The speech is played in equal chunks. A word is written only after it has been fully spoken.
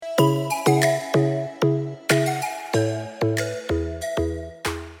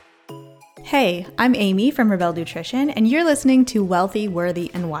Hey, I'm Amy from Rebel Nutrition, and you're listening to Wealthy, Worthy,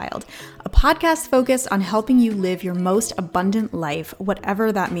 and Wild, a podcast focused on helping you live your most abundant life,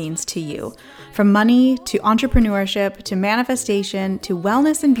 whatever that means to you. From money to entrepreneurship to manifestation to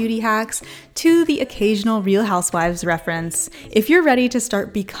wellness and beauty hacks to the occasional Real Housewives reference, if you're ready to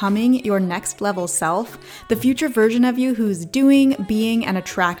start becoming your next level self, the future version of you who's doing, being, and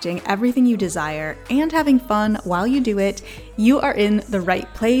attracting everything you desire and having fun while you do it, you are in the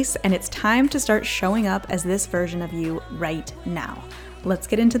right place, and it's time to start showing up as this version of you right now. Let's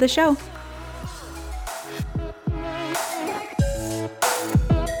get into the show.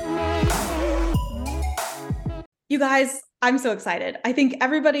 You guys, I'm so excited. I think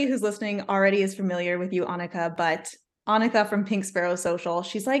everybody who's listening already is familiar with you, Anneke, but Anneke from Pink Sparrow Social,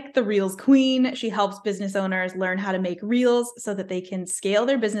 she's like the Reels queen. She helps business owners learn how to make Reels so that they can scale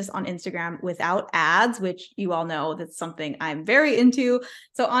their business on Instagram without ads, which you all know that's something I'm very into.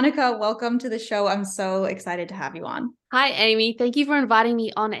 So Anneke, welcome to the show. I'm so excited to have you on. Hi, Amy. Thank you for inviting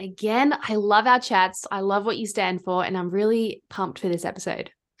me on again. I love our chats. I love what you stand for, and I'm really pumped for this episode.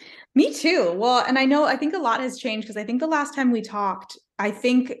 Me too. Well, and I think a lot has changed because I think the last time we talked, I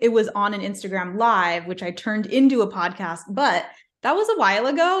think it was on an Instagram live, which I turned into a podcast, but that was a while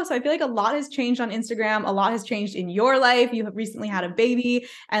ago. So I feel like a lot has changed on Instagram. A lot has changed in your life. You have recently had a baby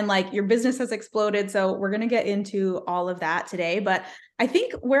and like your business has exploded. So we're going to get into all of that today. But I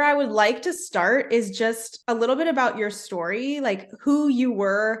think where I would like to start is just a little bit about your story, like who you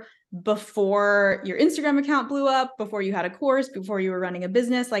were before your Instagram account blew up, before you had a course, before you were running a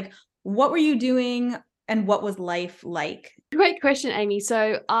business. Like, what were you doing and what was life like? Great question, Amy.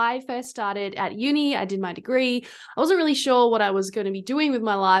 So I first started at uni. I did my degree. I wasn't really sure what I was going to be doing with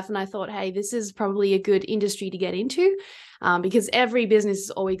my life. And I thought, hey, this is probably a good industry to get into because every business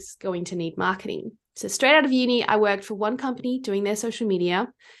is always going to need marketing. So straight out of uni, I worked for one company doing their social media.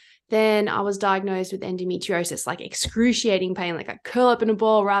 Then I was diagnosed with endometriosis, like excruciating pain, like I curl up in a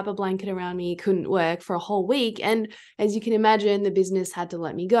ball, wrap a blanket around me, couldn't work for a whole week. And as you can imagine, the business had to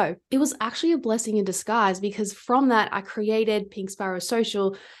let me go. It was actually a blessing in disguise because from that, I created Pink Sparrow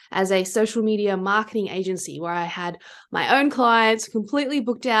Social as a social media marketing agency where I had my own clients, completely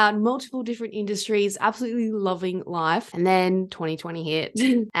booked out, multiple different industries, absolutely loving life. And then 2020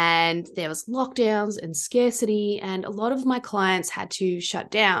 hit and there was lockdowns and scarcity, and a lot of my clients had to shut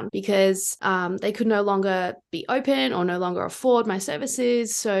down because they could no longer be open or no longer afford my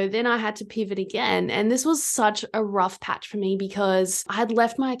services. So then I had to pivot again. And this was such a rough patch for me because I had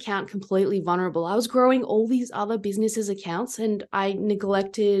left my account completely vulnerable. I was growing all these other businesses' accounts and I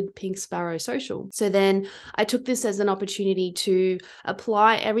neglected Pink Sparrow Social. So then I took this as an opportunity to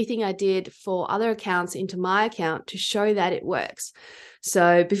apply everything I did for other accounts into my account to show that it works.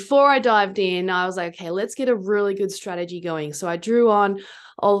 So before I dived in, I was like, okay, let's get a really good strategy going. So I drew on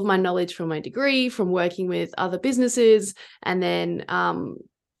all of my knowledge from my degree, from working with other businesses, and then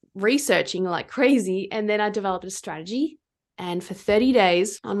researching like crazy. And then I developed a strategy. And for 30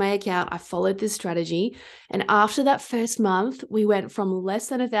 days on my account, I followed this strategy. And after that first month, we went from less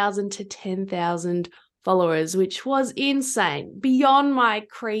than 1,000 to 10,000 followers, which was insane, beyond my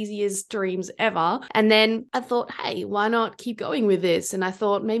craziest dreams ever. And then I thought, hey, why not keep going with this? And I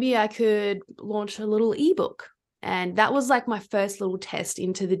thought maybe I could launch a little ebook. And that was like my first little test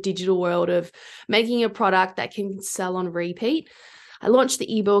into the digital world of making a product that can sell on repeat. I launched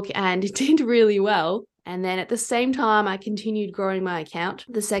the ebook and it did really well. And then at the same time, I continued growing my account.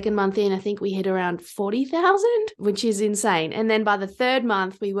 The second month in, I think we hit around 40,000, which is insane. And then by the third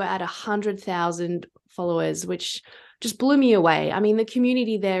month, we were at 100,000 followers, which just blew me away. I mean, the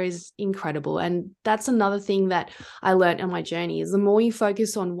community there is incredible. And that's another thing that I learned on my journey is the more you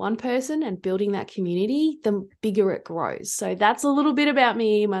focus on one person and building that community, the bigger it grows. So that's a little bit about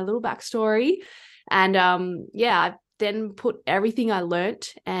me, my little backstory. And I then put everything I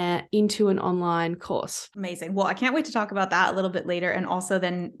learnt into an online course. Amazing. Well, I can't wait to talk about that a little bit later. And also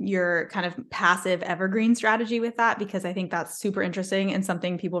then your kind of passive evergreen strategy with that, because I think that's super interesting and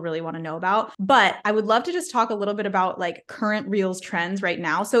something people really want to know about. But I would love to just talk a little bit about like current Reels trends right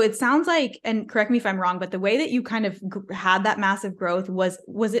now. So it sounds like, and correct me if I'm wrong, but the way that you kind of had that massive growth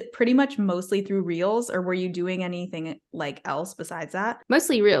was it pretty much mostly through Reels, or were you doing anything like else besides that?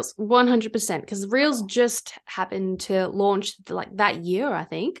 Mostly Reels, 100%, because Reels just happened to launch like that year, I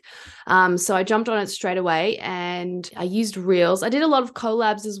think. So I jumped on it straight away and I used Reels. I did a lot of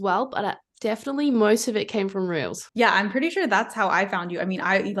collabs as well, but definitely most of it came from Reels. Yeah, I'm pretty sure that's how I found you. I mean,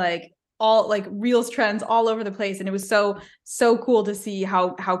 I like all like Reels trends all over the place. And it was so cool to see how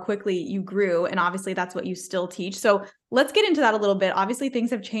quickly you grew. And obviously that's what you still teach. So let's get into that a little bit. Obviously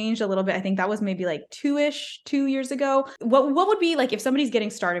things have changed a little bit. I think that was maybe like 2 years ago. What would be like if somebody's getting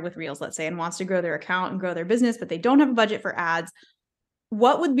started with Reels, let's say, and wants to grow their account and grow their business, but they don't have a budget for ads?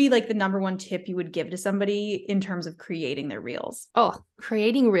 What would be like the number one tip you would give to somebody in terms of creating their Reels? Oh,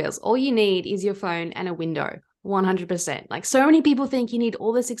 creating Reels. All you need is your phone and a window. 100%. Like, so many people think you need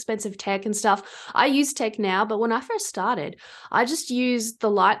all this expensive tech and stuff. I use tech now, but when I first started, I just used the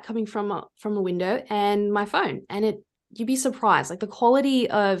light coming from a window and my phone, and you'd be surprised. Like, the quality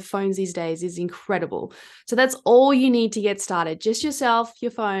of phones these days is incredible. So that's all you need to get started. Just yourself,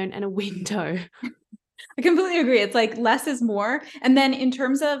 your phone, and a window. I completely agree. It's like less is more. And then in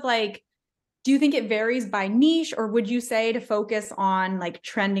terms of like, do you think it varies by niche, or would you say to focus on like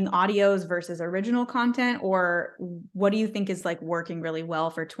trending audios versus original content? Or what do you think is like working really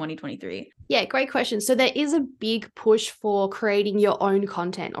well for 2023? Yeah, great question. So there is a big push for creating your own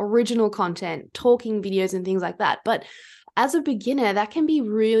content, original content, talking videos and things like that. But as a beginner, that can be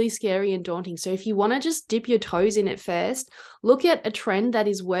really scary and daunting. So if you want to just dip your toes in it first, look at a trend that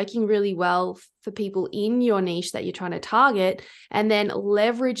is working really well for people in your niche that you're trying to target, and then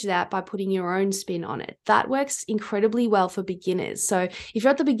leverage that by putting your own spin on it. That works incredibly well for beginners. So if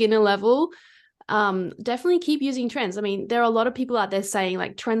you're at the beginner level, definitely keep using trends. I mean, there are a lot of people out there saying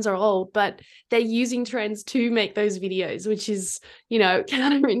like trends are old, but they're using trends to make those videos, which is,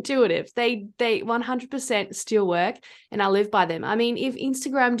 counterintuitive. They 100% still work, and I live by them. I mean, if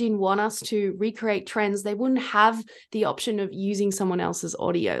Instagram didn't want us to recreate trends, they wouldn't have the option of using someone else's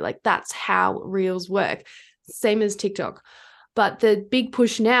audio. Like, that's how Reels work. Same as TikTok. But the big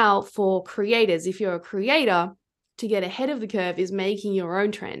push now for creators, if you're a creator, to get ahead of the curve, is making your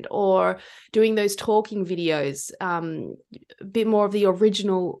own trend or doing those talking videos, a bit more of the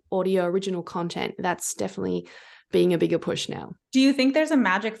original audio, original content. That's definitely being a bigger push now. Do you think there's a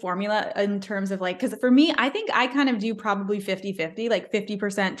magic formula in terms of like, because for me, I think I kind of do probably 50-50, like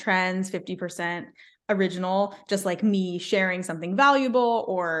 50% trends, 50% original, just like me sharing something valuable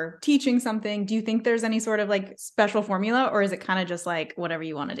or teaching something. Do you think there's any sort of like special formula, or is it kind of just like whatever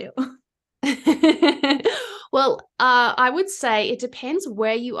you want to do? Well, I would say it depends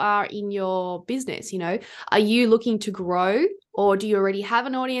where you are in your business. Are you looking to grow, or do you already have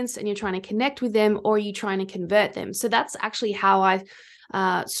an audience and you're trying to connect with them, or are you trying to convert them? So that's actually how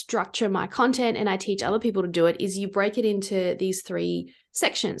I structure my content, and I teach other people to do it, is you break it into these 3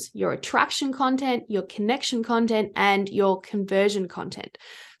 sections: your attraction content, your connection content, and your conversion content.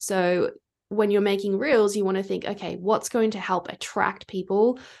 So when you're making Reels, you want to think, okay, what's going to help attract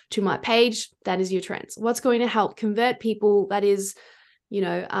people to my page? That is your trends. What's going to help convert people? That is,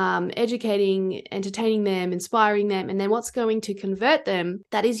 educating, entertaining them, inspiring them. And then what's going to convert them?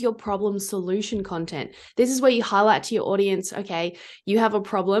 That is your problem solution content. This is where you highlight to your audience, okay, you have a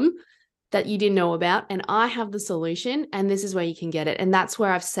problem that you didn't know about, and I have the solution, and this is where you can get it. And that's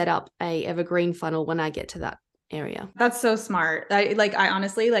where I've set up a evergreen funnel when I get to that area. That's so smart. I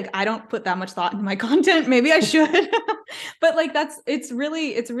honestly, like, I don't put that much thought into my content. Maybe I should, but like, it's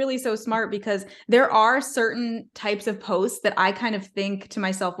really so smart, because there are certain types of posts that I kind of think to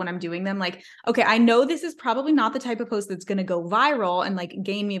myself when I'm doing them, like, okay, I know this is probably not the type of post that's going to go viral and like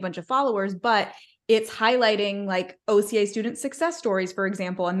gain me a bunch of followers, but it's highlighting like OCA student success stories, for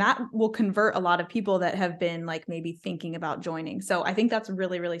example, and that will convert a lot of people that have been like maybe thinking about joining. So I think that's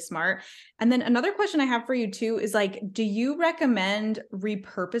really, really smart. And then another question I have for you too is like, do you recommend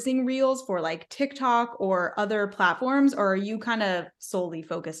repurposing Reels for like TikTok or other platforms, or are you kind of solely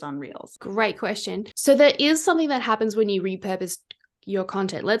focused on Reels? Great question. So there is something that happens when you repurpose your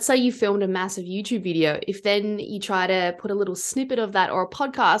content. Let's say you filmed a massive YouTube video. If then you try to put a little snippet of that or a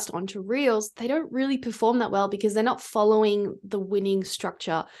podcast onto Reels, they don't really perform that well, because they're not following the winning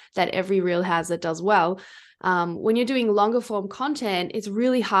structure that every Reel has that does well. When you're doing longer form content, it's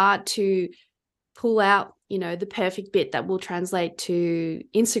really hard to pull out, the perfect bit that will translate to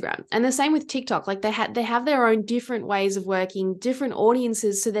Instagram. And the same with TikTok. Like, they have their own different ways of working, different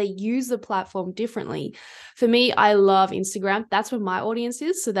audiences, so they use the platform differently. For me, I love Instagram. That's where my audience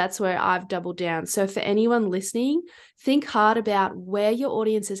is. So that's where I've doubled down. So for anyone listening, think hard about where your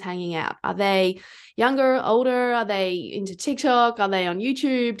audience is hanging out. Are they younger, older? Are they into TikTok? Are they on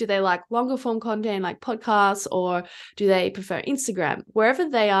YouTube? Do they like longer form content like podcasts, or do they prefer Instagram? Wherever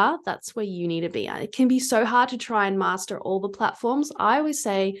they are, that's where you need to be. It can be so hard to try and master all the platforms. I always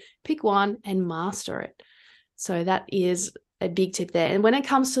say pick one and master it. So that is a big tip there. And when it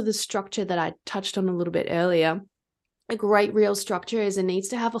comes to the structure that I touched on a little bit earlier, a great reel structure is it needs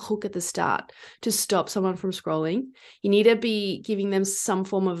to have a hook at the start to stop someone from scrolling. You need to be giving them some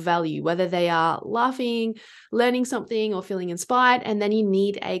form of value, whether they are laughing, learning something, or feeling inspired. And then you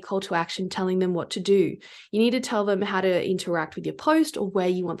need a call to action telling them what to do. You need to tell them how to interact with your post or where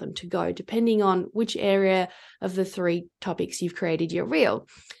you want them to go, depending on which area of the 3 topics you've created your reel.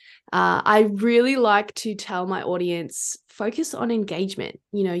 I really like to tell my audience, focus on engagement.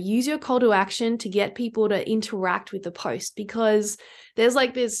 Use your call to action to get people to interact with the post, because there's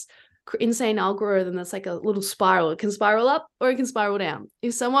like this insane algorithm that's like a little spiral. It can spiral up or it can spiral down.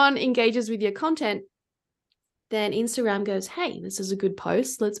 If someone engages with your content, then Instagram goes, hey, this is a good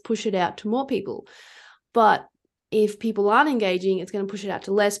post. Let's push it out to more people. But if people aren't engaging, it's going to push it out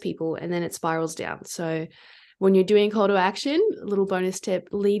to less people, and then it spirals down. So when you're doing call to action, a little bonus tip,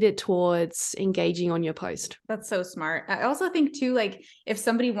 lead it towards engaging on your post. That's so smart. I also think too, like if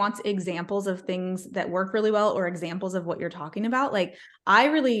somebody wants examples of things that work really well or examples of what you're talking about, like I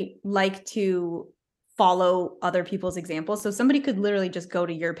really like to follow other people's examples. So somebody could literally just go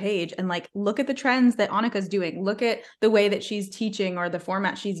to your page and like look at the trends that Anneka's doing, look at the way that she's teaching or the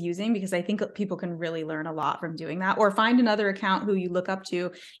format she's using, because I think people can really learn a lot from doing that. Or find another account who you look up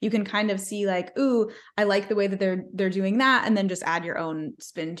to. You can kind of see like, ooh, I like the way that they're doing that, and then just add your own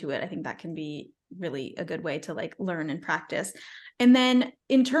spin to it. I think that can be really a good way to like learn and practice. And then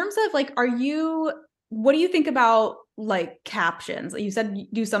in terms of like, what do you think about like captions? You said you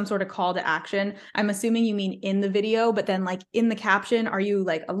do some sort of call to action. I'm assuming you mean in the video, but then like in the caption, are you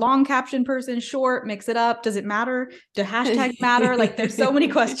like a long caption person, short, mix it up? Does it matter? Do hashtags matter? Like there's so many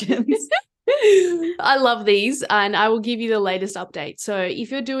questions. I love these, and I will give you the latest update. So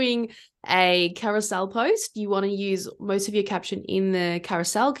if you're doing a carousel post, you want to use most of your caption in the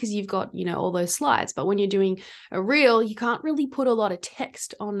carousel because you've got, all those slides. But when you're doing a reel, you can't really put a lot of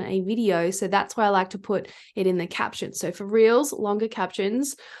text on a video. So that's why I like to put it in the caption. So for reels, longer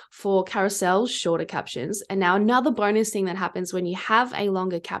captions; for carousels, shorter captions. And now another bonus thing that happens when you have a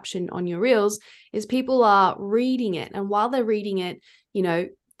longer caption on your reels is people are reading it. And while they're reading it,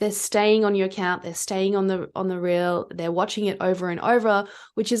 they're staying on your account, they're staying on the reel, they're watching it over and over,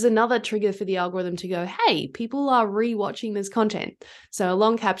 which is another trigger for the algorithm to go, hey, people are rewatching this content. So a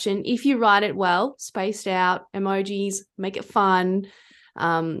long caption, if you write it well, spaced out, emojis, make it fun,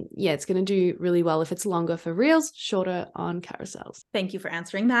 it's going to do really well if it's longer for reels, shorter on carousels. Thank you for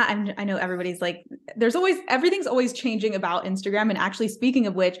answering that. I know everybody's like, everything's always changing about Instagram. And actually, speaking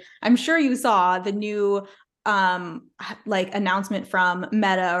of which, I'm sure you saw the new like announcement from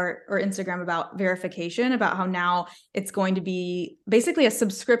Meta or Instagram about verification, about how now it's going to be basically a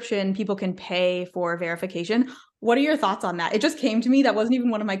subscription. People can pay for verification. What are your thoughts on that? It just came to me. That wasn't even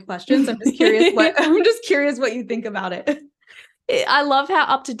one of my questions. I'm just curious what you think about it. I love how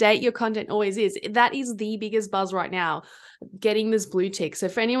up to date your content always is. That is the biggest buzz right now, getting this blue tick. So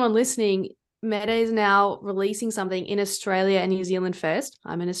for anyone listening, Meta is now releasing something in Australia and New Zealand first.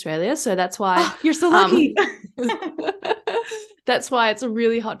 I'm in Australia, so that's why you're so lucky. That's why it's a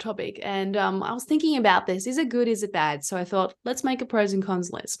really hot topic. And I was thinking about this. Is it good? Is it bad? So I thought, let's make a pros and cons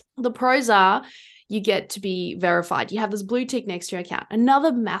list. The pros are you get to be verified. You have this blue tick next to your account.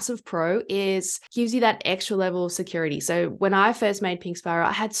 Another massive pro is gives you that extra level of security. So when I first made Pink Sparrow,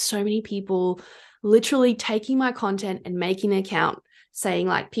 I had so many people literally taking my content and making an account saying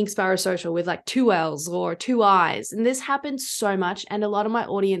like Pink Sparrow Social with like 2 L's or 2 I's. And this happened so much. And a lot of my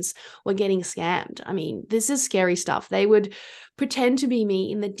audience were getting scammed. I mean, this is scary stuff. They would pretend to be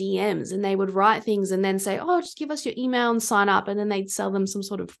me in the DMs and they would write things and then say, oh, just give us your email and sign up. And then they'd sell them some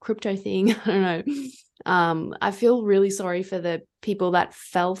sort of crypto thing. I don't know. I feel really sorry for the people that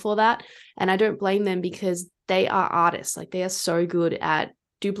fell for that. And I don't blame them because they are artists. Like they are so good at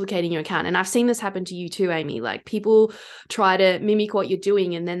duplicating your account. And I've seen this happen to you too, Amy. Like people try to mimic what you're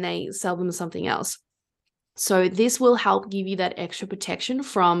doing and then they sell them something else. So this will help give you that extra protection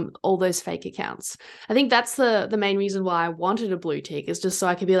from all those fake accounts. I think that's the main reason why I wanted a blue tick, is just so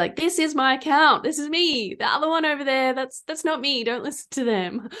I could be like, this is my account. This is me. The other one over there, that's not me. Don't listen to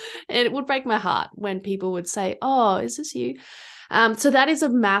them. And it would break my heart when people would say, oh, is this you? So that is a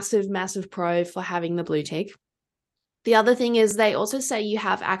massive, massive pro for having the blue tick. The other thing is they also say you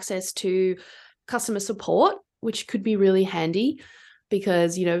have access to customer support, which could be really handy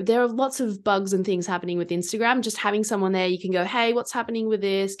because, there are lots of bugs and things happening with Instagram. Just having someone there, you can go, hey, what's happening with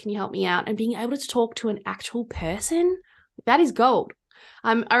this? Can you help me out? And being able to talk to an actual person, that is gold.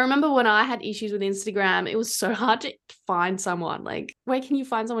 I remember when I had issues with Instagram, it was so hard to find someone. Like, where can you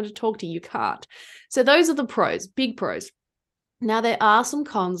find someone to talk to? You can't. So those are the pros, big pros. Now, there are some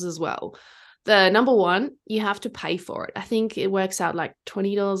cons as well. The number one, you have to pay for it. I think it works out like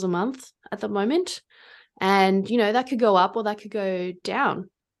 $20 a month at the moment. And, that could go up or that could go down.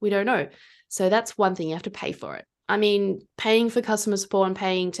 We don't know. So that's one thing, you have to pay for it. I mean, paying for customer support and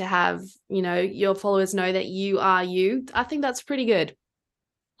paying to have, your followers know that you are you, I think that's pretty good.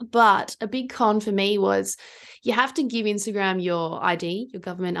 But a big con for me was you have to give Instagram your ID, your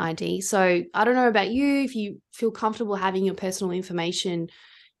government ID. So I don't know about you, if you feel comfortable having your personal information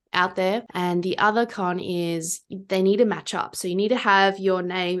out there. And the other con is they need to match up. So you need to have your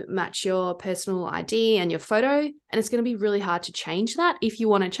name match your personal ID and your photo. And it's going to be really hard to change that. If you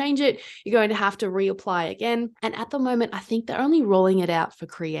want to change it, you're going to have to reapply again. And at the moment, I think they're only rolling it out for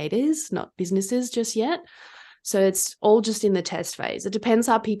creators, not businesses just yet. So it's all just in the test phase. It depends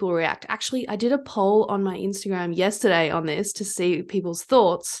how people react. Actually, I did a poll on my Instagram yesterday on this to see people's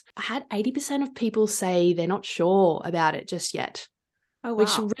thoughts. I had 80% of people say they're not sure about it just yet. Oh, wow.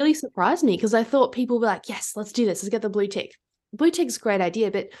 Which really surprised me because I thought people were like, yes, let's do this. Let's get the blue tick. Blue tick's a great idea,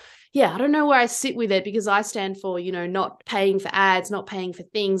 but yeah, I don't know where I sit with it because I stand for, not paying for ads, not paying for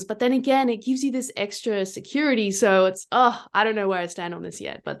things. But then again, it gives you this extra security. So it's, I don't know where I stand on this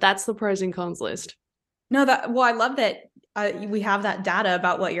yet, but that's the pros and cons list. No, I love that we have that data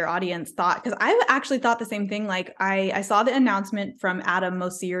about what your audience thought. Cause I actually thought the same thing. Like I saw the announcement from Adam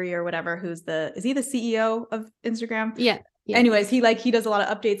Mosseri or whatever, is he the CEO of Instagram? Yeah. Anyways, he does a lot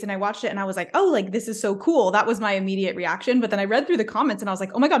of updates and I watched it and I was like, oh, like this is so cool. That was my immediate reaction. But then I read through the comments and I was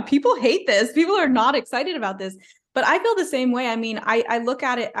like, oh my God, people hate this. People are not excited about this. But I feel the same way. I mean, I look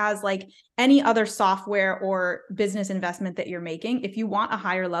at it as like any other software or business investment that you're making. If you want a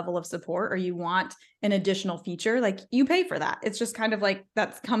higher level of support or you want an additional feature, like you pay for that. It's just kind of like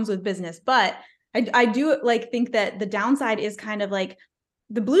that comes with business. But I do like think that the downside is kind of like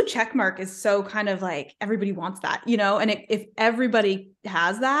the blue check mark is so kind of like everybody wants that, and if everybody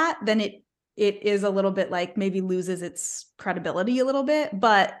has that, then it is a little bit like maybe loses its credibility a little bit,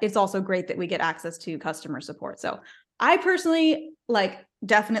 but it's also great that we get access to customer support. So I personally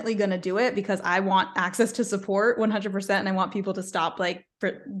definitely going to do it because I want access to support 100%. And I want people to stop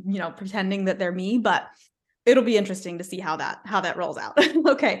pretending that they're me, but it'll be interesting to see how that rolls out.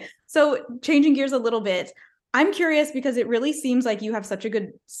 Okay. So changing gears a little bit, I'm curious because it really seems like you have such a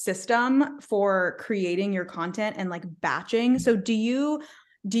good system for creating your content and like batching. So do you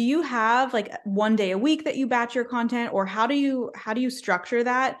have like one day a week that you batch your content, or how do you structure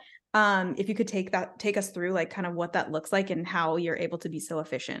that? If you could take us through like kind of what that looks like and how you're able to be so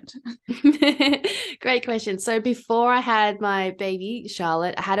efficient. Great question. So before I had my baby,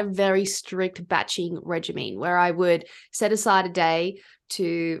 Charlotte, I had a very strict batching regimen where I would set aside a day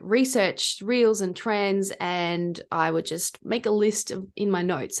to research reels and trends, and I would just make a list in my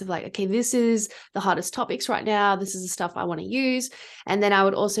notes of like, okay, this is the hottest topics right now. This is the stuff I want to use. And then I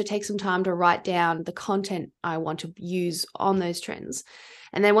would also take some time to write down the content I want to use on those trends.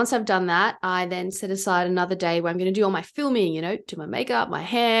 And then once I've done that, I then set aside another day where I'm going to do all my filming, do my makeup, my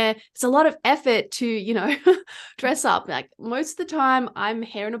hair. It's a lot of effort to, dress up. Like most of the time I'm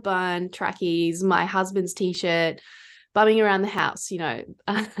hair in a bun, trackies, my husband's t-shirt, bumming around the house,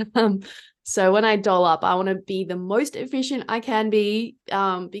 So when I doll up, I want to be the most efficient I can be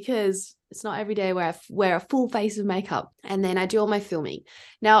because it's not every day where I wear a full face of makeup. And then I do all my filming.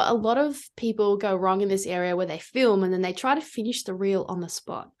 Now, a lot of people go wrong in this area where they film and then they try to finish the reel on the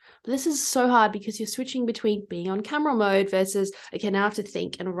spot. But this is so hard because you're switching between being on camera mode versus, okay, now I have to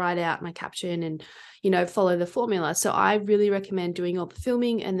think and write out my caption and, follow the formula. So I really recommend doing all the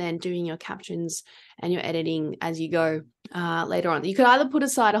filming and then doing your captions and your editing as you go later on. You could either put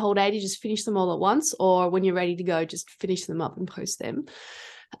aside a whole day to just finish them all at once, or when you're ready to go, just finish them up and post them.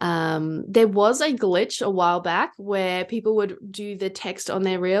 There was a glitch a while back where people would do the text on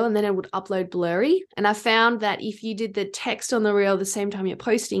their reel and then it would upload blurry. And I found that if you did the text on the reel the same time you're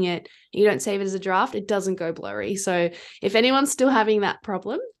posting it, you don't save it as a draft, it doesn't go blurry. So if anyone's still having that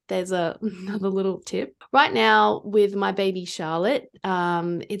problem, there's another little tip. Right now with my baby Charlotte,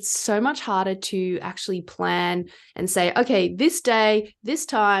 it's so much harder to actually plan and say, okay, this day, this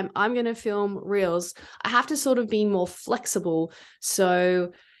time, I'm going to film reels. I have to sort of be more flexible.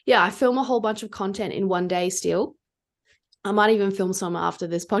 So yeah, I film a whole bunch of content in one day still. I might even film some after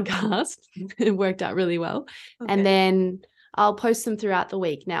this podcast. It worked out really well. Okay. And then I'll post them throughout the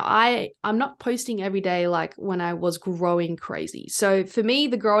week. Now, I'm not posting every day like when I was growing crazy. So for me,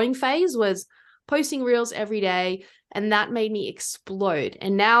 the growing phase was posting reels every day. And that made me explode.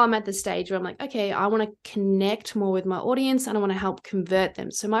 And now I'm at the stage where I'm like, okay, I want to connect more with my audience and I want to help convert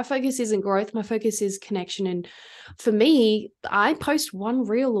them. So my focus isn't growth. My focus is connection. And for me, I post one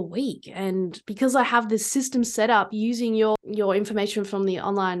reel a week. And because I have this system set up using your information from the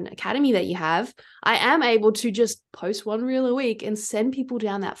online academy that you have, I am able to just post one reel a week and send people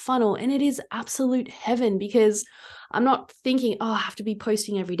down that funnel. And it is absolute heaven because I'm not thinking, oh, I have to be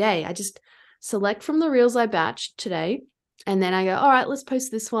posting every day. I just select from the reels I batched today. And then I go, all right, let's post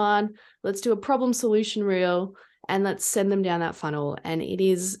this one. Let's do a problem solution reel and let's send them down that funnel. And it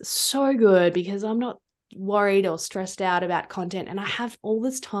is so good because I'm not worried or stressed out about content. And I have all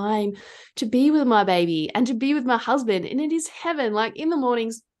this time to be with my baby and to be with my husband. And it is heaven. Like in the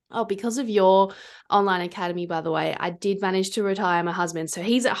mornings, oh, because of your online academy, by the way, I did manage to retire my husband. So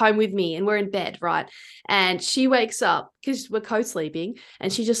he's at home with me and we're in bed, right? And she wakes up because we're co-sleeping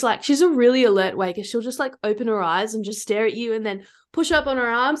and she's a really alert waker. She'll just like open her eyes and just stare at you and then push up on her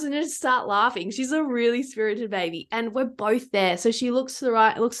arms and just start laughing. She's a really spirited baby and we're both there. So she looks to the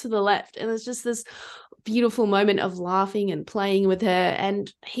right, looks to the left, and there's just this beautiful moment of laughing and playing with her.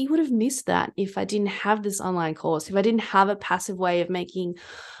 And he would have missed that if I didn't have this online course. If I didn't have a passive way of making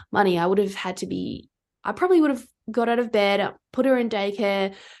money, I probably would have got out of bed, put her in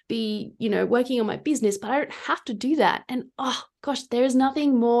daycare, be, working on my business, but I don't have to do that. And oh gosh, there is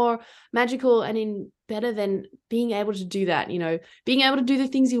nothing more magical and better than being able to do that, being able to do the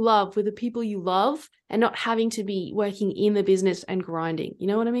things you love with the people you love and not having to be working in the business and grinding. You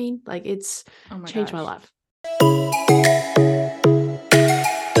know what I mean? Like it's changed my life.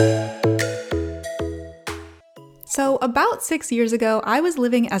 So about 6 years ago, I was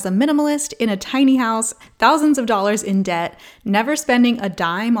living as a minimalist in a tiny house, thousands of dollars in debt, never spending a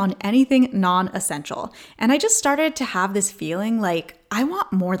dime on anything non-essential. And I just started to have this feeling like, I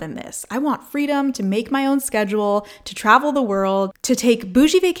want more than this. I want freedom to make my own schedule, to travel the world, to take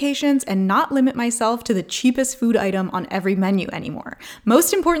bougie vacations and not limit myself to the cheapest food item on every menu anymore.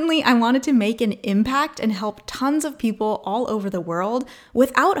 Most importantly, I wanted to make an impact and help tons of people all over the world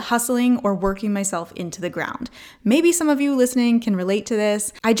without hustling or working myself into the ground. Maybe some of you listening can relate to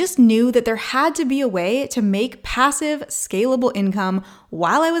this. I just knew that there had to be a way to make passive, scalable income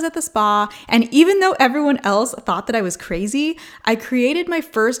while I was at the spa, and even though everyone else thought that I was crazy, I created my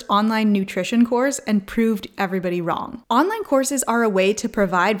first online nutrition course and proved everybody wrong. Online courses are a way to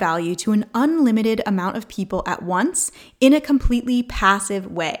provide value to an unlimited amount of people at once in a completely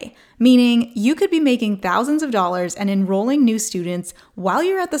passive way. Meaning you could be making thousands of dollars and enrolling new students while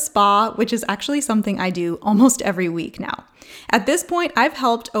you're at the spa, which is actually something I do almost every week now. At this point, I've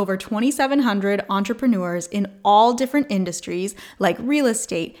helped over 2,700 entrepreneurs in all different industries like real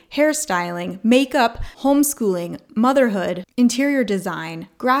estate, hairstyling, makeup, homeschooling, motherhood, interior design,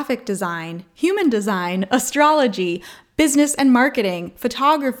 graphic design, human design, astrology, business and marketing,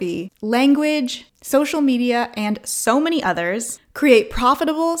 photography, language, social media, and so many others. Create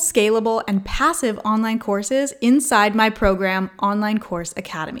profitable, scalable, and passive online courses inside my program, Online Course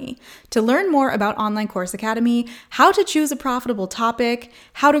Academy. To learn more about Online Course Academy, how to choose a profitable topic,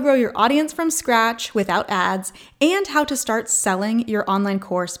 how to grow your audience from scratch without ads, and how to start selling your online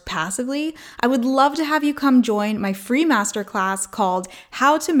course passively, I would love to have you come join my free masterclass called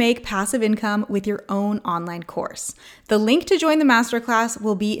How to Make Passive Income with Your Own Online Course. The link to join the masterclass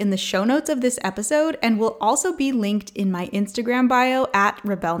will be in the show notes of this episode and will also be linked in my Instagram bio at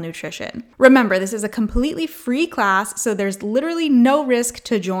Rebel Nutrition. Remember, this is a completely free class, so there's literally no risk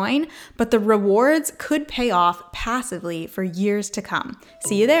to join, but the rewards could pay off passively for years to come.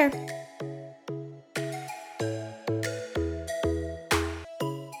 See you there.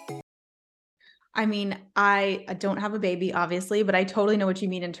 I mean, I don't have a baby, obviously, but I totally know what you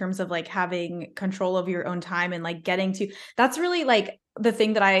mean in terms of like having control of your own time and like getting to, that's really like the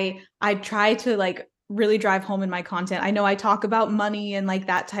thing that I try to like really drive home in my content. I know I talk about money and like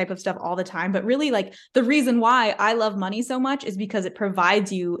that type of stuff all the time, but really like the reason why I love money so much is because it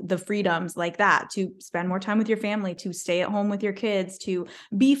provides you the freedoms like that to spend more time with your family, to stay at home with your kids, to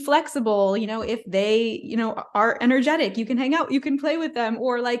be flexible. If they, are energetic, you can hang out, you can play with them,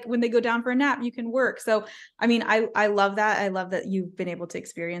 or like when they go down for a nap, you can work. So, I mean, I love that. I love that you've been able to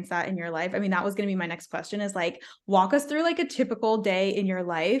experience that in your life. I mean, that was going to be my next question is like, walk us through like a typical day in your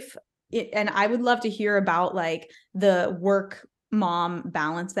life. And I would love to hear about like the work mom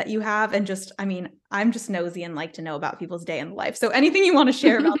balance that you have. And just, I mean, I'm just nosy and like to know about people's day in life. So anything you want to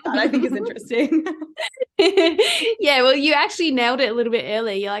share about that, I think is interesting. Yeah, well, you actually nailed it a little bit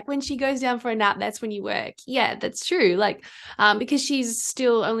earlier. You're like, when she goes down for a nap, that's when you work. Yeah, that's true. Like, because she's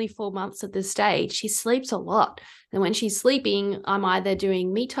still only 4 months at this stage, she sleeps a lot. And when she's sleeping, I'm either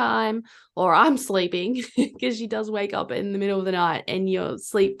doing me time or I'm sleeping, because she does wake up in the middle of the night and your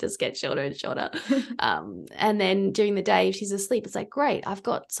sleep just gets shorter and shorter. And then during the day, if she's asleep, it's like, great, I've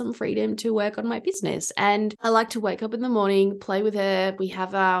got some freedom to work on my business. And I like to wake up in the morning, play with her. We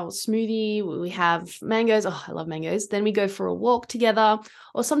have our smoothie, we have mangoes. Oh, I love mangoes. Then we go for a walk together.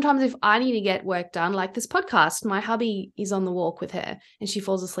 Or sometimes if I need to get work done, like this podcast, my hubby is on the walk with her and she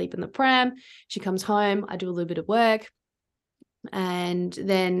falls asleep in the pram. She comes home, I do a little bit of work, and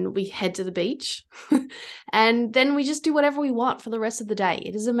then we head to the beach and then we just do whatever we want for the rest of the day.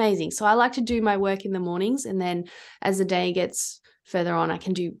 It is amazing. So I like to do my work in the mornings, and then as the day gets further on, I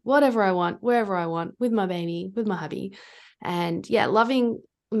can do whatever I want, wherever I want, with my baby, with my hubby. And yeah, loving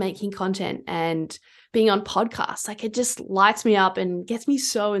making content and being on podcasts. Like, it just lights me up and gets me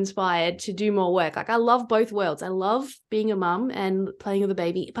so inspired to do more work. Like, I love both worlds. I love being a mum and playing with a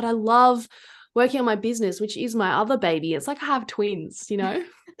baby, but I love working on my business, which is my other baby. It's like I have twins, you know?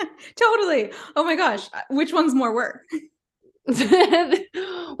 Totally. Oh my gosh. Which one's more work?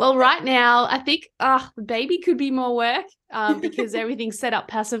 Well, right now, I think the baby could be more work because everything's set up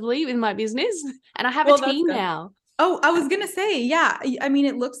passively with my business, and I have a team now. Oh, I was going to say, yeah. I mean,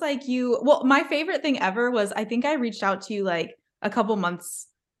 it looks like my favorite thing ever was, I think I reached out to you like a couple months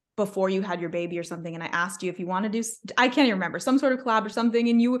before you had your baby or something. And I asked you if you want to do, I can't even remember, some sort of collab or something.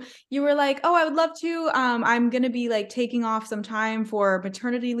 And you were like, oh, I would love to. I'm going to be like taking off some time for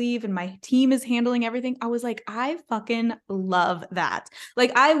maternity leave and my team is handling everything. I was like, I fucking love that.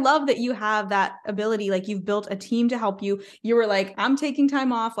 Like, I love that you have that ability. Like, you've built a team to help you. You were like, I'm taking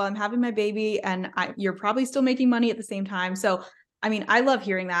time off while I'm having my baby, and you're probably still making money at the same time. So I mean, I love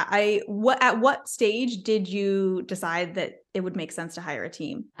hearing that. At what stage did you decide that it would make sense to hire a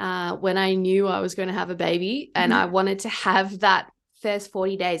team? When I knew I was going to have a baby and I wanted to have that first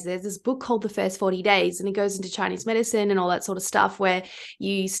 40 days. There's this book called The First 40 Days, and it goes into Chinese medicine and all that sort of stuff, where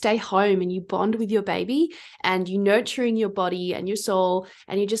you stay home and you bond with your baby and you nurturing your body and your soul,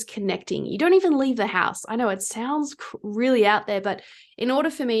 and you're just connecting. You don't even leave the house. I know it sounds really out there, but in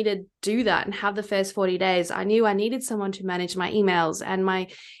order for me to do that and have the first 40 days, I knew I needed someone to manage my emails and my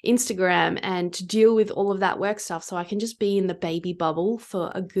Instagram and to deal with all of that work stuff, so I can just be in the baby bubble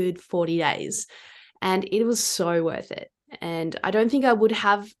for a good 40 days. And it was so worth it. And I don't think I would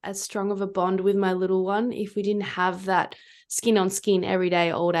have as strong of a bond with my little one if we didn't have that skin on skin every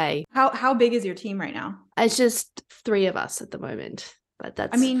day, all day. How big is your team right now? It's just 3 of us at the moment, but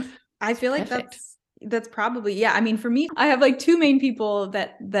that's, I mean, I feel like perfect. that's probably, yeah. I mean, for me, I have like 2 main people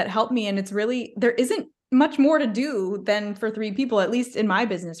that help me, and it's really, there isn't much more to do than for 3 people, at least in my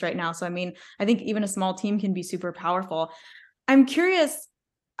business right now. So, I mean, I think even a small team can be super powerful. I'm curious.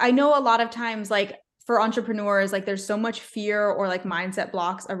 I know a lot of times, like, for entrepreneurs, like, there's so much fear or like mindset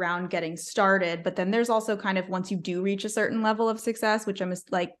blocks around getting started. But then there's also kind of, once you do reach a certain level of success, which I'm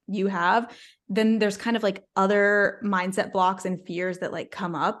like you have, then there's kind of like other mindset blocks and fears that like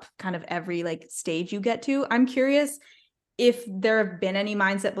come up kind of every like stage you get to. I'm curious if there have been any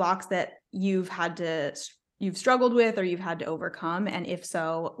mindset blocks that you've struggled with or you've had to overcome. And if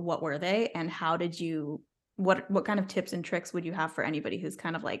so, what were they? And how did you what kind of tips and tricks would you have for anybody who's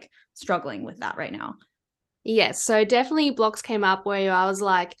kind of like struggling with that right now? Yes. So definitely blocks came up where I was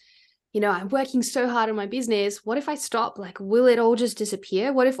like, I'm working so hard in my business. What if I stop? Like, will it all just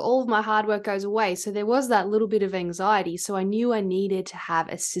disappear? What if all of my hard work goes away? So there was that little bit of anxiety. So I knew I needed to have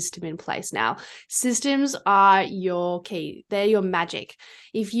a system in place. Now, systems are your key. They're your magic.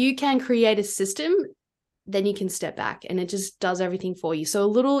 If you can create a system, then you can step back and it just does everything for you. So a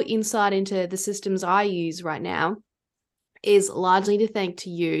little insight into the systems I use right now is largely to thank to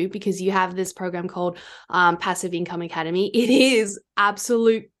you, because you have this program called Passive Income Academy. It is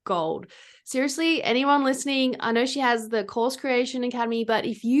absolute gold. Seriously, anyone listening, I know she has the Course Creation Academy, but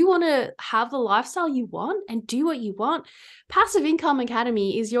if you want to have the lifestyle you want and do what you want, Passive Income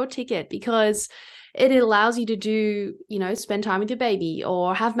Academy is your ticket, because it allows you to do, spend time with your baby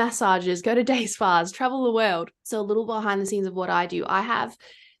or have massages, go to day spas, travel the world. So a little behind the scenes of what I do. I have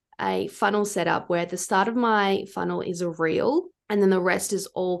a funnel set up where at the start of my funnel is a reel, and then the rest is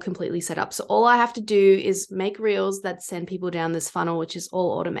all completely set up. So all I have to do is make reels that send people down this funnel, which is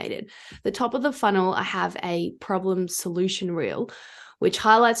all automated. The top of the funnel, I have a problem solution reel, which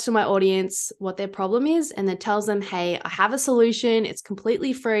highlights to my audience what their problem is and then tells them, hey, I have a solution. It's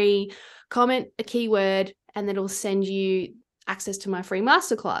completely free. Comment a keyword and then it'll send you access to my free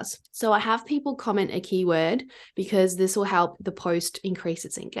masterclass. So I have people comment a keyword because this will help the post increase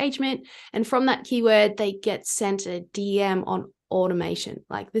its engagement. And from that keyword, they get sent a DM on automation.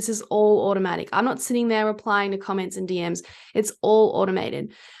 Like, this is all automatic. I'm not sitting there replying to comments and DMs. It's all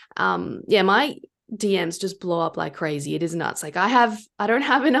automated. My DMs just blow up like crazy. It is nuts. Like I don't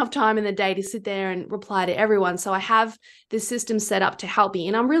have enough time in the day to sit there and reply to everyone. So I have this system set up to help me.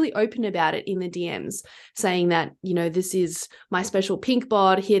 And I'm really open about it in the DMs, saying that, this is my special pink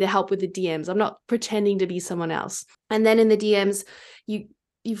bod here to help with the DMs. I'm not pretending to be someone else. And then in the DMs, you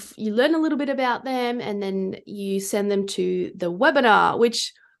learn a little bit about them, and then you send them to the webinar,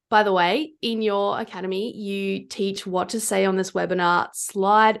 which, by the way, in your academy, you teach what to say on this webinar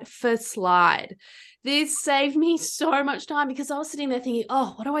slide for slide. This saved me so much time because I was sitting there thinking,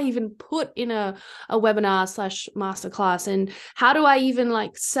 oh, what do I even put in a webinar / masterclass? And how do I even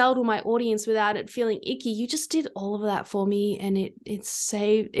like sell to my audience without it feeling icky? You just did all of that for me, and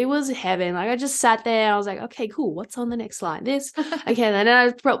it was heaven. Like I just sat there and I was like, okay, cool. What's on the next slide? This. Okay. And then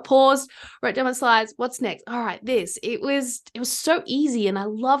I paused, wrote down my slides. What's next? All right, this. It was so easy. And I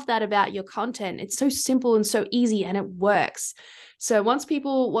love that about your content. It's so simple and so easy, and it works. So once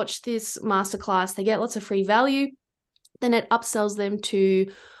people watch this masterclass, they get lots of free value. Then it upsells them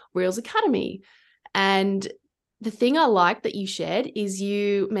to Reels Academy. And the thing I like that you shared is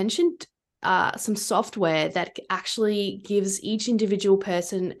you mentioned some software that actually gives each individual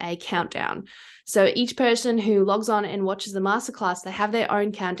person a countdown. So each person who logs on and watches the masterclass, they have their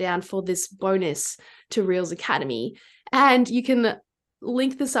own countdown for this bonus to Reels Academy. And you can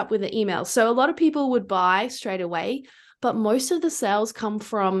link this up with an email. So a lot of people would buy straight away, but most of the sales come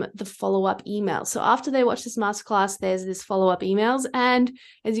from the follow-up email. So after they watch this masterclass, there's this follow-up emails. And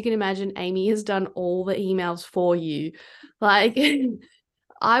as you can imagine, Amy has done all the emails for you. Like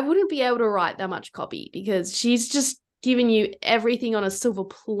I wouldn't be able to write that much copy because she's just given you everything on a silver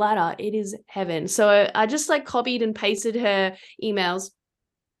platter. It is heaven. So I just like copied and pasted her emails,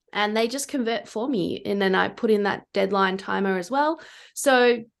 and they just convert for me. And then I put in that deadline timer as well.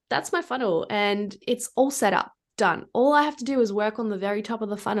 So that's my funnel, and it's all set up. Done. All I have to do is work on the very top of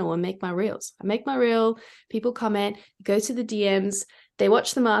the funnel and make my reels. I make my reel, people comment, go to the DMs, they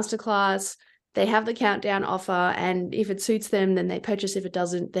watch the masterclass, they have the countdown offer, and if it suits them, then they purchase. If it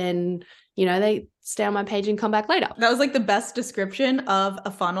doesn't, then, they stay on my page and come back later. That was like the best description of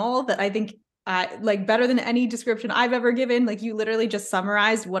a funnel that I think like better than any description I've ever given. Like you literally just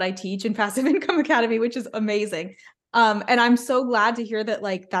summarized what I teach in Passive Income Academy, which is amazing. And I'm so glad to hear that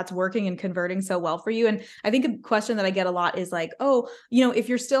like that's working and converting so well for you. And I think a question that I get a lot is like, oh, if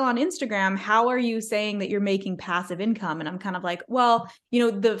you're still on Instagram, how are you saying that you're making passive income? And I'm kind of like, well,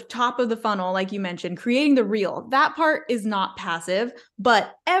 the top of the funnel, like you mentioned, creating the reel, that part is not passive,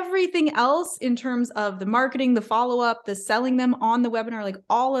 but everything else in terms of the marketing, the follow-up, the selling them on the webinar, like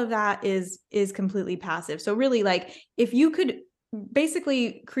all of that is completely passive. So really, like if you could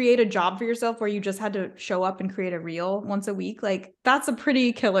basically create a job for yourself where you just had to show up and create a reel once a week, like that's a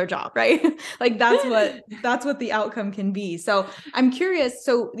pretty killer job, right? Like that's what the outcome can be. So I'm curious.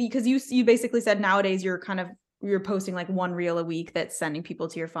 So because you basically said nowadays you're posting like one reel a week that's sending people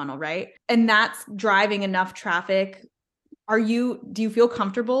to your funnel, right? And that's driving enough traffic. Do you feel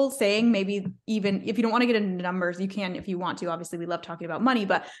comfortable saying, maybe even if you don't want to get into numbers, you can if you want to, obviously we love talking about money,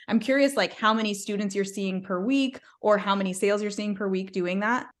 but I'm curious like how many students you're seeing per week or how many sales you're seeing per week doing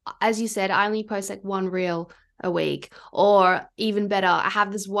that? As you said, I only post like one reel a week, or even better, I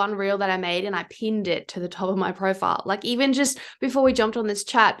have this one reel that I made and I pinned it to the top of my profile. Like even just before we jumped on this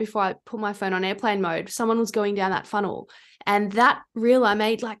chat, before I put my phone on airplane mode, someone was going down that funnel. And that reel I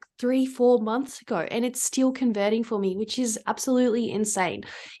made like 3-4 months ago, and it's still converting for me, which is absolutely insane.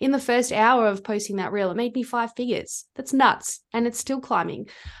 In the first hour of posting that reel, it made me 5 figures. That's nuts. And it's still climbing.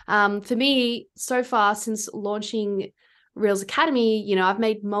 For me, so far since launching Reels Academy, I've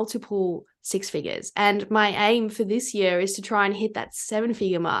made multiple 6 figures. And my aim for this year is to try and hit that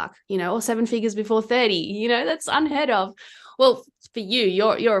 7-figure mark, or 7 figures before 30. That's unheard of. Well, for you,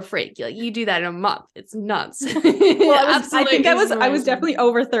 you're a freak. You do that in a month. It's nuts. Well, I was definitely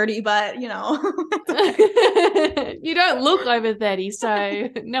over 30, but you don't look over 30, so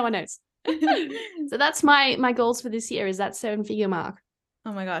no one knows. So that's my goals for this year, is that 7-figure mark.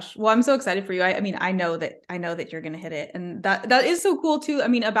 Oh my gosh. Well, I'm so excited for you. I mean, I know that you're going to hit it. And that is so cool too. I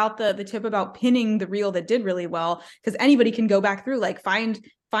mean, about the tip about pinning the reel that did really well, because anybody can go back through, like find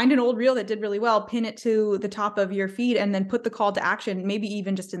an old reel that did really well, pin it to the top of your feed, and then put the call to action, maybe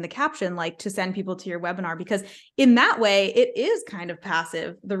even just in the caption, like to send people to your webinar, because in that way it is kind of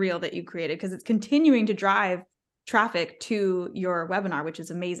passive, the reel that you created, because it's continuing to drive traffic to your webinar, which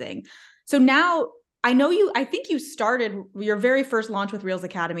is amazing. So now I think you started your very first launch with Reels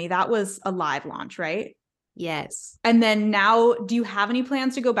Academy. That was a live launch, right? Yes. And then now, do you have any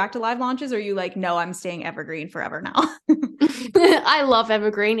plans to go back to live launches? Or are you like, no, I'm staying evergreen forever now? I love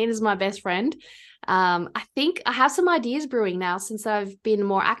evergreen. It is my best friend. I think I have some ideas brewing now since I've been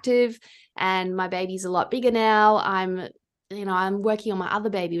more active and my baby's a lot bigger now. I'm working on my other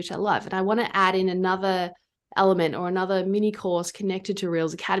baby, which I love, and I want to add in another element or another mini course connected to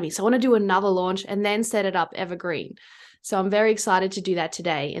Reels Academy. So I want to do another launch and then set it up evergreen. So I'm very excited to do that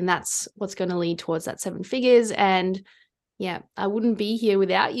today. And that's what's going to lead towards that 7 figures. And yeah, I wouldn't be here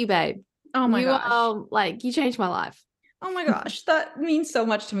without you, babe. Oh my gosh. You changed my life. Oh my gosh, that means so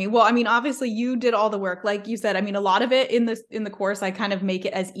much to me. Well, I mean, obviously you did all the work. Like you said, I mean, a lot of it in the course, I kind of make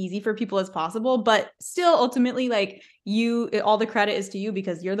it as easy for people as possible, but still ultimately like all the credit is to you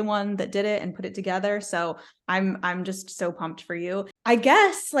because you're the one that did it and put it together. So I'm just so pumped for you. I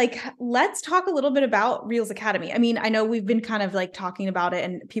guess like let's talk a little bit about Reels Academy. I mean, I know we've been kind of like talking about it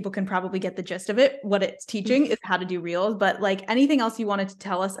and people can probably get the gist of it. What it's teaching is how to do Reels, but like anything else you wanted to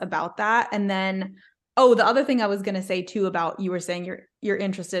tell us about that? And then oh, the other thing I was going to say too about you were saying you're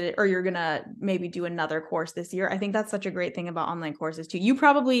interested or you're going to maybe do another course this year. I think that's such a great thing about online courses too. You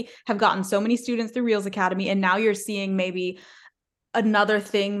probably have gotten so many students through Reels Academy and now you're seeing maybe another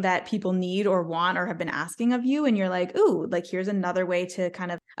thing that people need or want or have been asking of you and you're like, ooh, like here's another way to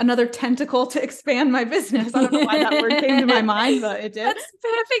kind of another tentacle to expand my business. I don't know why that word came to my mind, but it did. That's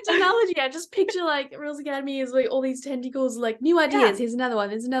perfect analogy. I just picture like Reels Academy is like all these tentacles, like new ideas. Yeah. Here's another one.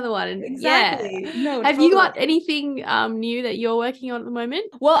 There's another one. And exactly. Yeah. No, have you got anything new that you're working on at the moment?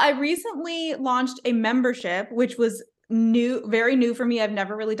 Well, I recently launched a membership, which was new, very new for me. I've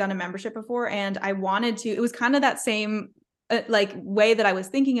never really done a membership before. And I wanted to, it was kind of that same like way that I was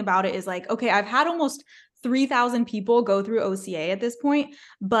thinking about it is like, okay, I've had almost 3,000 people go through OCA at this point,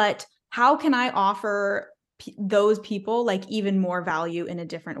 but how can I offer those people like even more value in a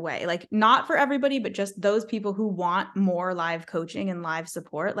different way? Like not for everybody, but just those people who want more live coaching and live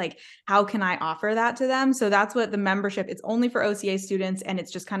support. Like how can I offer that to them? So that's what the membership, it's only for OCA students. And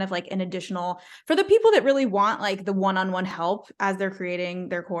it's just kind of like an additional for the people that really want like the one-on-one help as they're creating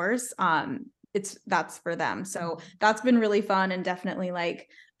their course. That's for them. So that's been really fun and definitely like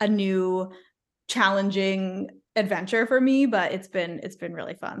a new challenging adventure for me, but it's been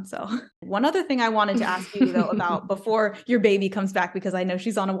really fun. So one other thing I wanted to ask you though about before your baby comes back, because I know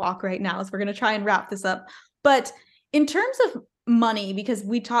she's on a walk right now, so we're going to try and wrap this up. But in terms of money, because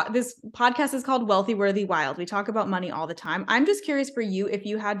this podcast is called Wealthy, Worthy, Wild. We talk about money all the time. I'm just curious for you, if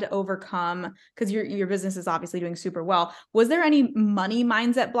you had to overcome, because your business is obviously doing super well, was there any money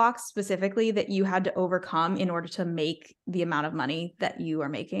mindset blocks specifically that you had to overcome in order to make the amount of money that you are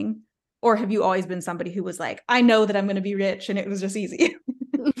making? Or have you always been somebody who was like, I know that I'm going to be rich and it was just easy?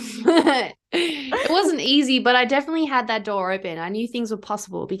 It wasn't easy, but I definitely had that door open. I knew things were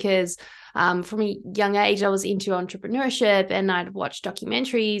possible because from a young age, I was into entrepreneurship and I'd watch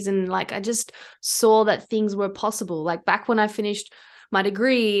documentaries and like I just saw that things were possible. Like back when I finished my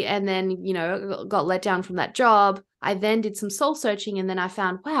degree and then, got let down from that job, I then did some soul searching and then I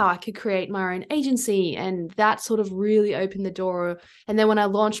found, wow, I could create my own agency. And that sort of really opened the door. And then when I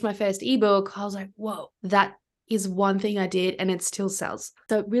launched my first ebook, I was like, whoa, that is one thing I did and it still sells.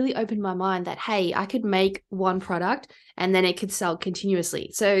 So it really opened my mind that, hey, I could make one product and then it could sell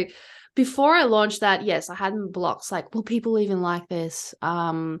continuously. So before I launched that, yes, I had blocks like, will people even like this?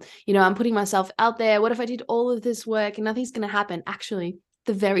 I'm putting myself out there. What if I did all of this work and nothing's going to happen? Actually,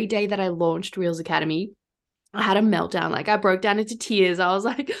 the very day that I launched Reels Academy, I had a meltdown. Like I broke down into tears. I was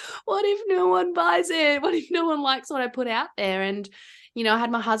like, what if no one buys it? What if no one likes what I put out there? And, I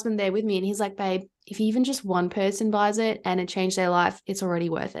had my husband there with me and he's like, babe, if even just one person buys it and it changed their life, it's already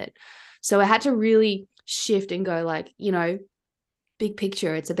worth it. So I had to really shift and go like, big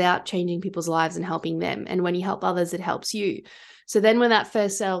picture. It's about changing people's lives and helping them. And when you help others, it helps you. So then when that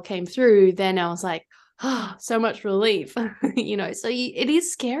first sale came through, then I was like, oh, so much relief, so it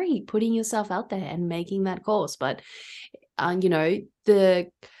is scary putting yourself out there and making that course. But, the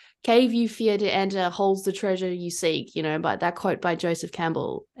cave you fear to enter holds the treasure you seek, by that quote by Joseph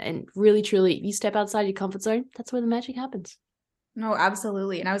Campbell. And really, truly, if you step outside your comfort zone, that's where the magic happens. No,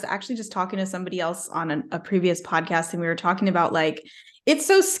 absolutely. And I was actually just talking to somebody else on a previous podcast and we were talking about like, it's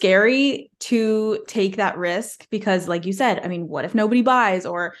so scary to take that risk because like you said, I mean, what if nobody buys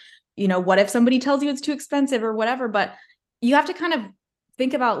or, what if somebody tells you it's too expensive or whatever, but you have to kind of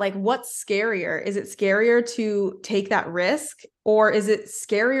think about like, what's scarier? Is it scarier to take that risk or is it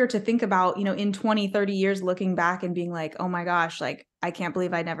scarier to think about, in 20, 30 years looking back and being like, oh my gosh, like, I can't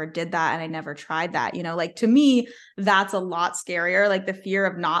believe I never did that and I never tried that, like to me, that's a lot scarier. Like the fear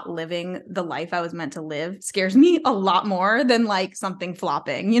of not living the life I was meant to live scares me a lot more than like something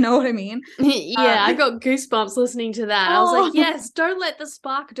flopping. You know what I mean? Yeah, I got goosebumps listening to that. I was like, yes, don't let the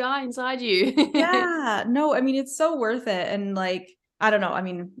spark die inside you. Yeah, no, I mean, it's so worth it. And like, I don't know. I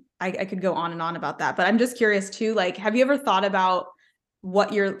mean, I could go on and on about that, but I'm just curious too, like, have you ever thought about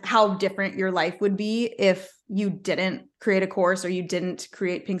how different your life would be if you didn't create a course or you didn't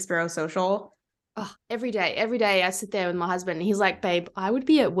create Pink Sparrow Social? Oh, every day I sit there with my husband and he's like, babe, I would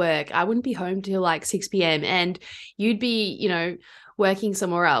be at work. I wouldn't be home till like 6 p.m. and you'd be, working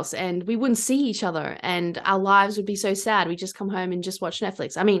somewhere else and we wouldn't see each other and our lives would be so sad. We just come home and just watch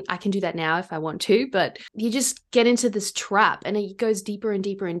Netflix. I mean, I can do that now if I want to, but you just get into this trap and it goes deeper and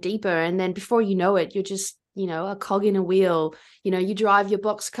deeper and deeper. And then before you know it, you're just, a cog in a wheel. You drive your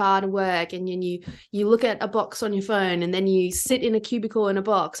box car to work and then you look at a box on your phone and then you sit in a cubicle in a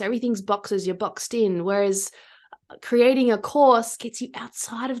box. Everything's boxes, you're boxed in. Whereas creating a course gets you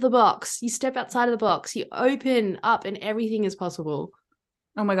outside of the box. You step outside of the box, you open up and everything is possible.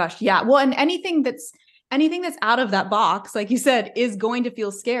 Oh my gosh. Yeah. Well, and anything that's out of that box, like you said, is going to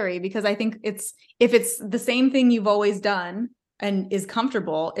feel scary because I think if it's the same thing you've always done and is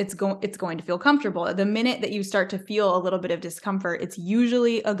comfortable, it's going to feel comfortable. The minute that you start to feel a little bit of discomfort, it's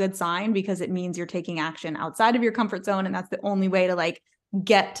usually a good sign because it means you're taking action outside of your comfort zone. And that's the only way to like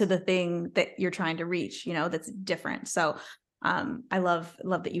get to the thing that you're trying to reach, that's different. So I love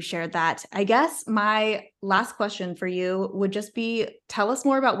that you shared that. I guess my last question for you would just be, tell us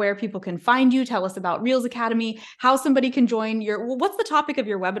more about where people can find you. Tell us about Reels Academy, how somebody can join what's the topic of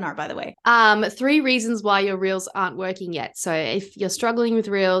your webinar, by the way? 3 reasons why your Reels aren't working yet. So if you're struggling with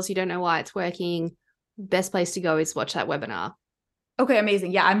Reels, you don't know why it's working, best place to go is watch that webinar. Okay,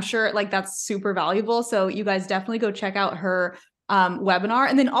 amazing. Yeah, I'm sure like that's super valuable. So you guys definitely go check out her webinar.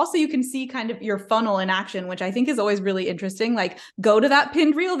 And then also you can see kind of your funnel in action, which I think is always really interesting. Like go to that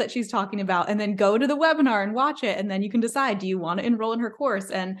pinned reel that she's talking about and then go to the webinar and watch it. And then you can decide, do you want to enroll in her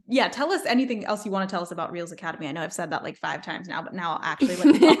course? And yeah, tell us anything else you want to tell us about Reels Academy. I know I've said that like 5 times now, but now I'll actually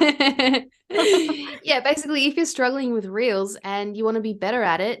let Yeah, basically if you're struggling with Reels and you want to be better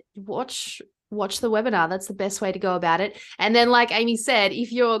at it, watch the webinar. That's the best way to go about it. And then like Amy said,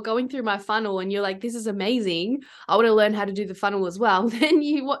 if you're going through my funnel and you're like, this is amazing, I want to learn how to do the funnel as well, then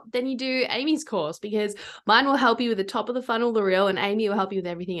you do Amy's course because mine will help you with the top of the funnel, the reel, and Amy will help you with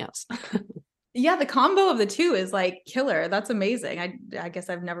everything else. Yeah, the combo of the two is like killer. That's amazing. I guess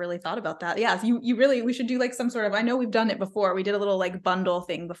I've never really thought about that. Yeah, we should do like some sort of, I know we've done it before. We did a little like bundle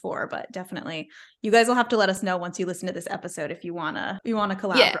thing before, but definitely you guys will have to let us know once you listen to this episode if you want to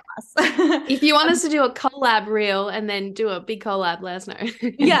collab with us. If you want us to do a collab reel and then do a big collab, let us know.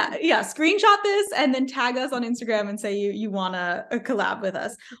 Yeah. Screenshot this and then tag us on Instagram and say you want to collab with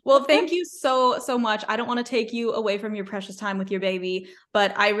us. Well, thank you so much. I don't want to take you away from your precious time with your baby,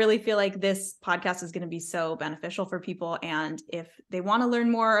 but I really feel like this podcast is going to be so beneficial for people. And if they want to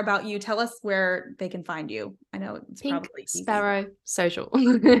learn more about you, tell us where they can find you. I know it's Pink probably Sparrow Social.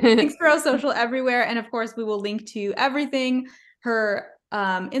 Pink Sparrow Social everywhere. And of course, we will link to everything, her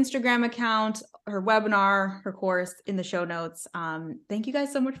Instagram account, her webinar, her course in the show notes. Thank you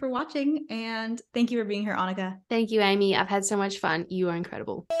guys so much for watching. And thank you for being here, Anneke. Thank you, Amy. I've had so much fun. You are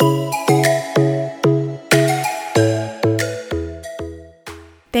incredible.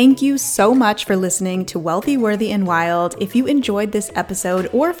 Thank you so much for listening to Wealthy, Worthy, and Wild. If you enjoyed this episode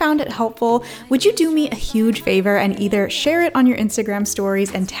or found it helpful, would you do me a huge favor and either share it on your Instagram stories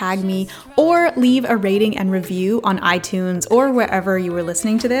and tag me, or leave a rating and review on iTunes or wherever you were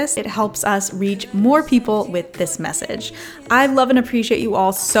listening to this? It helps us reach more people with this message. I love and appreciate you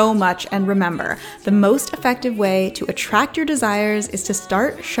all so much. And remember, the most effective way to attract your desires is to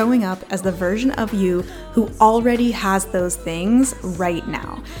start showing up as the version of you who already has those things right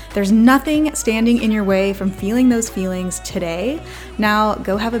now. There's nothing standing in your way from feeling those feelings today. Now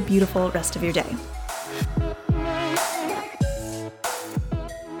go have a beautiful rest of your day.